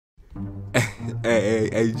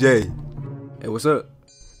Hey, Jay. Hey, what's up?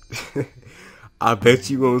 I bet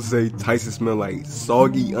you won't say Tyson smell like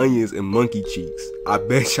soggy onions and monkey cheeks. I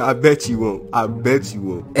bet you won't. I bet you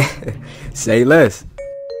won't. Say less.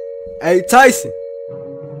 Hey, Tyson.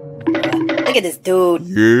 Look at this dude.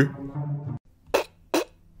 Yeah.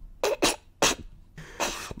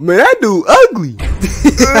 Man, that dude ugly.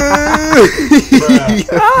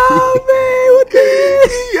 Oh man, what the hell?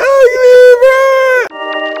 He ugly, bro.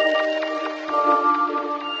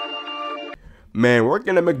 Man,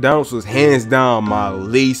 working at McDonald's was hands down my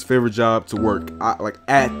least favorite job to work.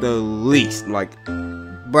 At the least,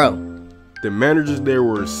 Bro. The managers there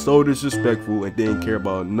were so disrespectful and didn't care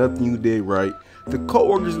about nothing you did right. The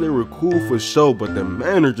co-workers there were cool for show, but the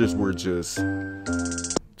managers were just...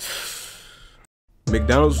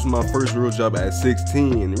 McDonald's was my first real job at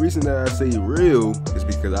 16, and the reason that I say real is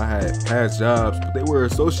because I had past jobs, but they were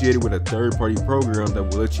associated with a third-party program that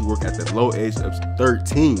will let you work at the low age of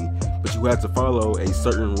 13, but you have to follow a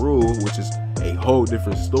certain rule, which is a whole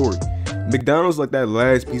different story. McDonald's like that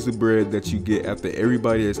last piece of bread that you get after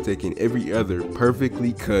everybody has taken every other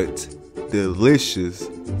perfectly cut, delicious,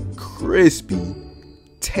 crispy,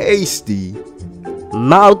 tasty,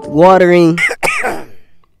 Mouth-watering.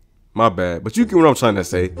 my bad, but you get what I'm trying to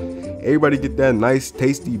say. Everybody get that nice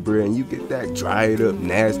tasty bread and you get that dried up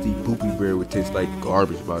nasty poopy bread which tastes like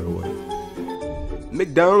garbage, by the way.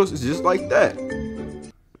 McDonald's is just like that,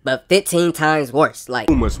 But 15 times worse. Like,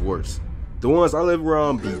 too much worse. The ones I live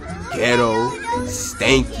around be ghetto,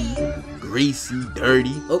 stanky, greasy,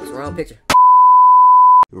 dirty, oops, wrong picture.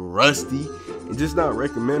 rusty, and just not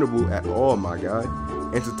recommendable at all, my guy.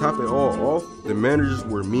 And to top it all off, the managers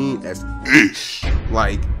were mean as ish.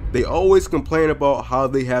 Like, they always complain about how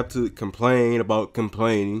they have to complain about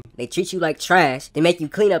complaining. They treat you like trash. They make you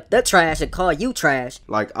clean up the trash and call you trash.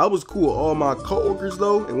 Like, I was cool with all my coworkers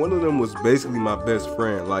though, and one of them was basically my best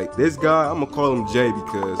friend. Like, this guy, I'm gonna call him Jay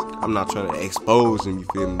because I'm not trying to expose him, you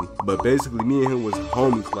feel me? But basically, me and him was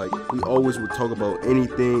homies. Like, we always would talk about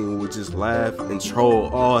anything and would just laugh and troll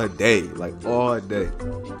all day. Like, all day.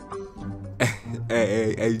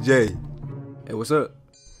 Hey, Jay. Hey, what's up?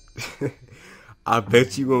 I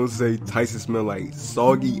bet you won't say Tyson smell like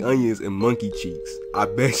soggy onions and monkey cheeks. I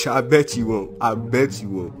bet you won't. I bet you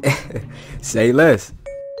won't. Say less.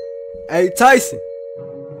 Hey, Tyson.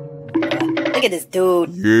 Look at this dude.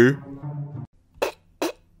 Yeah.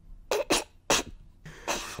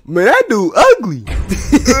 Man, that dude ugly.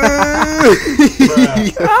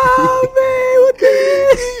 Oh man, what the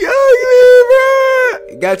hell? He ugly,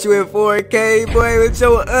 bro. Got you in 4K, boy, with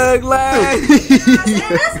your ugly ass.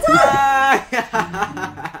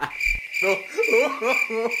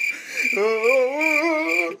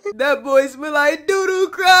 That boy smell like doo-doo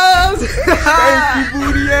crumbs. Thank you,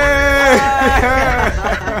 booty ass.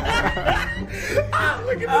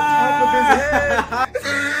 Look at the top of his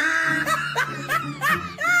head.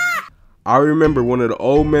 I remember one of the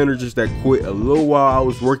old managers that quit a little while I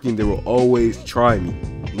was working. They would always try me.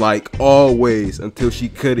 Like always, until she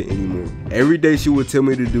couldn't anymore. Every day she would tell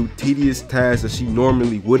me to do tedious tasks that she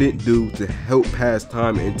normally wouldn't do to help pass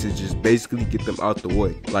time and to just basically get them out the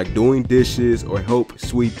way. Like doing dishes or help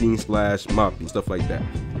sweeping / mopping, stuff like that.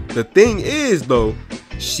 The thing is though,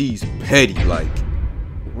 she's petty, like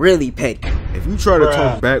Really petty. if you try to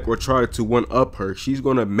talk back or try to one up her, she's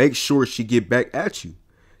gonna make sure she get back at you.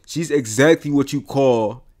 She's exactly what you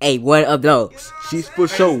call Hey, one of those. she's for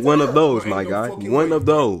sure one of those, my guy. One of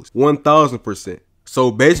those. 1000%. So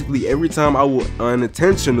basically, every time I would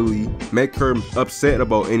unintentionally make her upset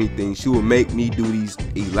about anything, she would make me do these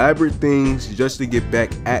elaborate things just to get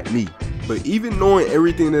back at me. But even knowing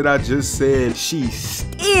everything that I just said, she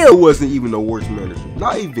still wasn't even the worst manager.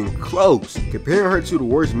 Not even close. Comparing her to the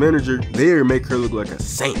worst manager there make her look like a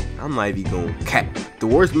saint. I'm not even going cap. The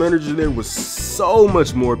worst manager there was so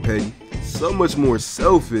much more petty, so much more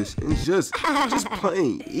selfish, and just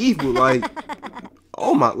plain evil. Like,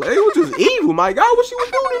 oh my, it was just evil, my God. What she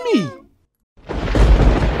was doing to me?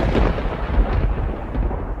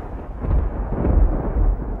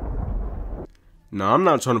 Nah, I'm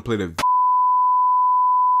not trying to play the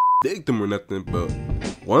victim or nothing, but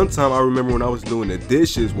one time I remember when I was doing the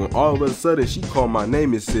dishes, when all of a sudden she called my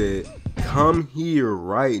name and said, "Come here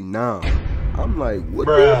right now." I'm like, what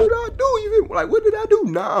the hell did I do? Like, what did I do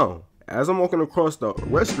now? As I'm walking across the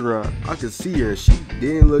restaurant, I could see her and she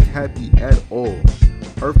didn't look happy at all.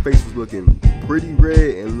 Her face was looking pretty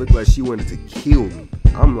red and looked like she wanted to kill me.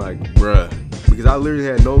 I'm like, bruh, because I literally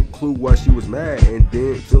had no clue why she was mad and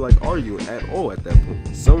didn't feel like arguing at all at that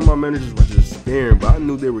point. Some of my managers were just staring, but I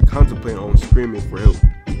knew they were contemplating on screaming for help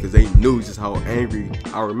because they knew just how angry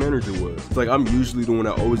our manager was. It's like I'm usually the one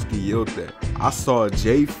that always get yelled at. I saw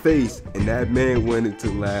Jay face and that man wanted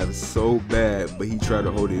to laugh so bad, but he tried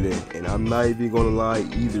to hold it in. And I'm not even gonna lie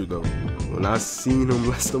either though. When I seen him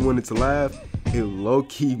Lester wanted to laugh, it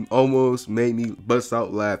low-key almost made me bust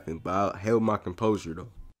out laughing, but I held my composure though.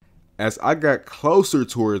 As I got closer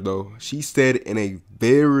to her though, she said in a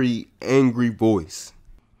very angry voice,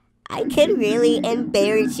 I could really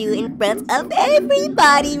embarrass you in front of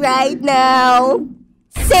everybody right now.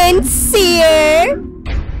 Sincere.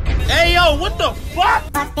 Hey yo, what the fuck?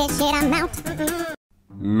 Fuck this shit, I'm out.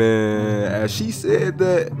 man, as she said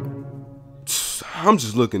that, I'm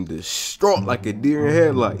just looking distraught like a deer in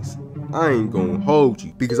headlights. I ain't gonna hold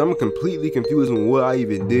you because I'm completely confused on what I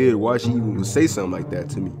even did, why she even would say something like that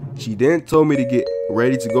to me. She then told me to get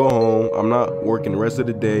ready to go home. I'm not working the rest of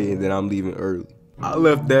the day and then I'm leaving early. I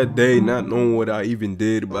left that day not knowing what I even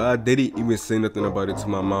did, but I didn't even say nothing about it to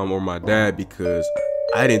my mom or my dad because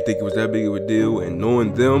I didn't think it was that big of a deal, and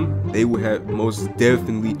knowing them, they would have most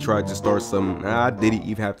definitely tried to start something. I didn't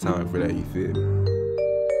even have time for that, you feel me?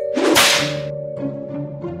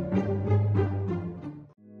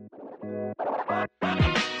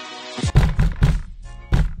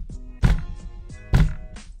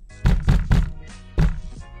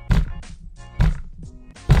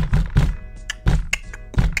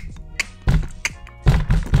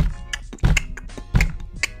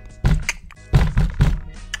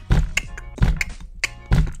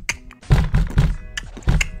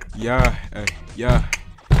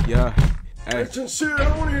 Hey, sincere, I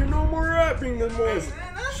don't want to hear no more rapping this morning.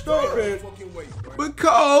 Stop it. But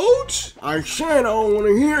coach, I said I don't want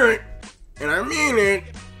to hear it, and I mean it,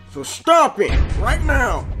 so stop it right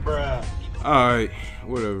now. Bruh. alright,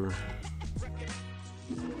 whatever.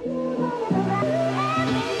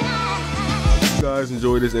 You guys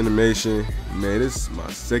enjoy this animation. Man, this is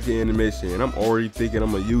my second animation and I'm already thinking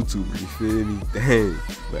I'm a YouTuber, you feel me? Dang.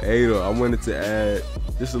 But hey though, I wanted to add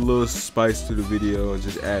just a little spice to the video and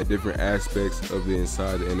just add different aspects of it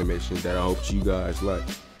inside the animation that I hope you guys like.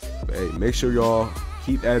 But hey, make sure y'all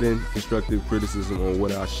keep adding constructive criticism on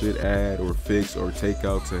what I should add or fix or take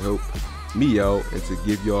out to help me out and to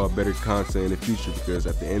give y'all better content in the future, because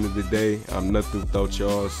at the end of the day, I'm nothing without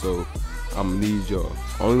y'all, so I'm gonna need y'all.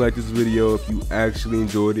 I only like this video if you actually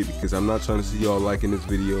enjoyed it, because I'm not trying to see y'all liking this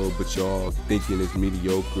video but y'all thinking it's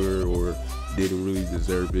mediocre or didn't really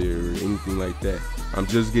deserve it or anything like that. I'm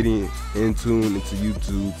just getting in tune into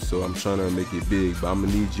YouTube, so I'm trying to make it big, but I'm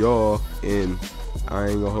gonna need y'all, and I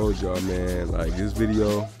ain't gonna hold y'all, man. Like this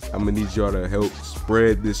video, I'm gonna need y'all to help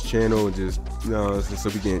spread this channel and just, you know, so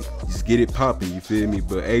we can just get it popping, you feel me?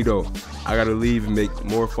 But hey though, I gotta leave and make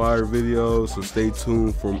more fire videos, so stay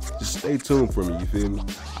tuned for me, you feel me?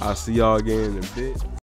 I'll see y'all again in a bit.